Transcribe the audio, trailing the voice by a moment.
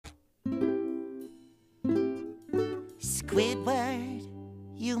Squidward,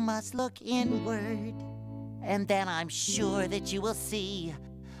 you must look inward, and then I'm sure that you will see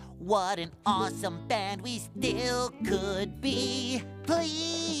what an awesome band we still could be.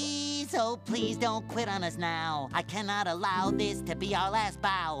 Please, oh please don't quit on us now. I cannot allow this to be our last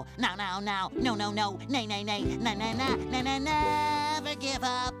bow. Now, no, nay, never give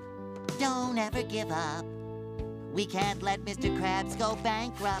up. Don't ever give up. We can't let Mr. Krabs go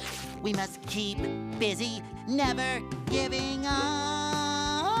bankrupt. We must keep busy, never giving up.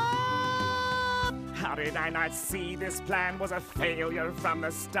 How did I not see this plan was a failure from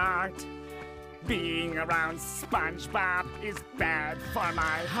the start? Being around Spongebob is bad for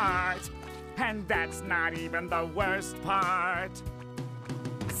my heart. And that's not even the worst part.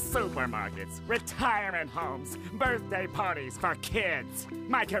 Supermarkets, retirement homes, birthday parties for kids.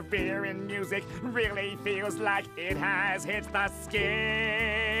 My career in music really feels like it has hit the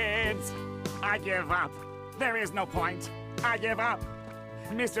skids. I give up. There is no point. I give up.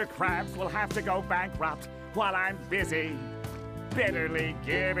 Mr. Krabs will have to go bankrupt while I'm busy, bitterly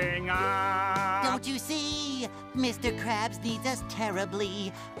giving up. Don't you see? Mr. Krabs needs us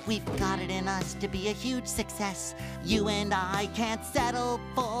terribly. We've got it in us to be a huge success. You and I can't settle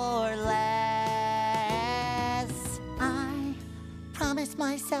for less. I promise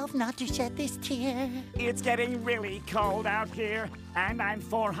myself not to shed this tear. It's getting really cold out here, and I'm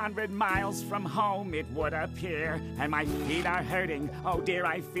 400 miles from home, it would appear. And my feet are hurting. Oh dear,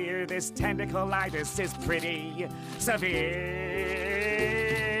 I fear this tentacleitis is pretty severe.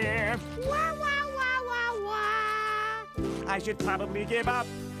 Wah, wah, wah, wah, wah. I should probably give up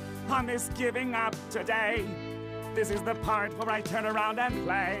on this giving up today. This is the part where I turn around and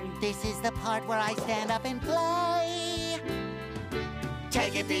play. This is the part where I stand up and play.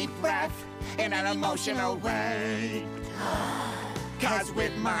 Take a deep breath in an emotional way. 'Cause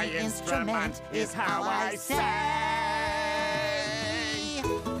with my instrument is how I say.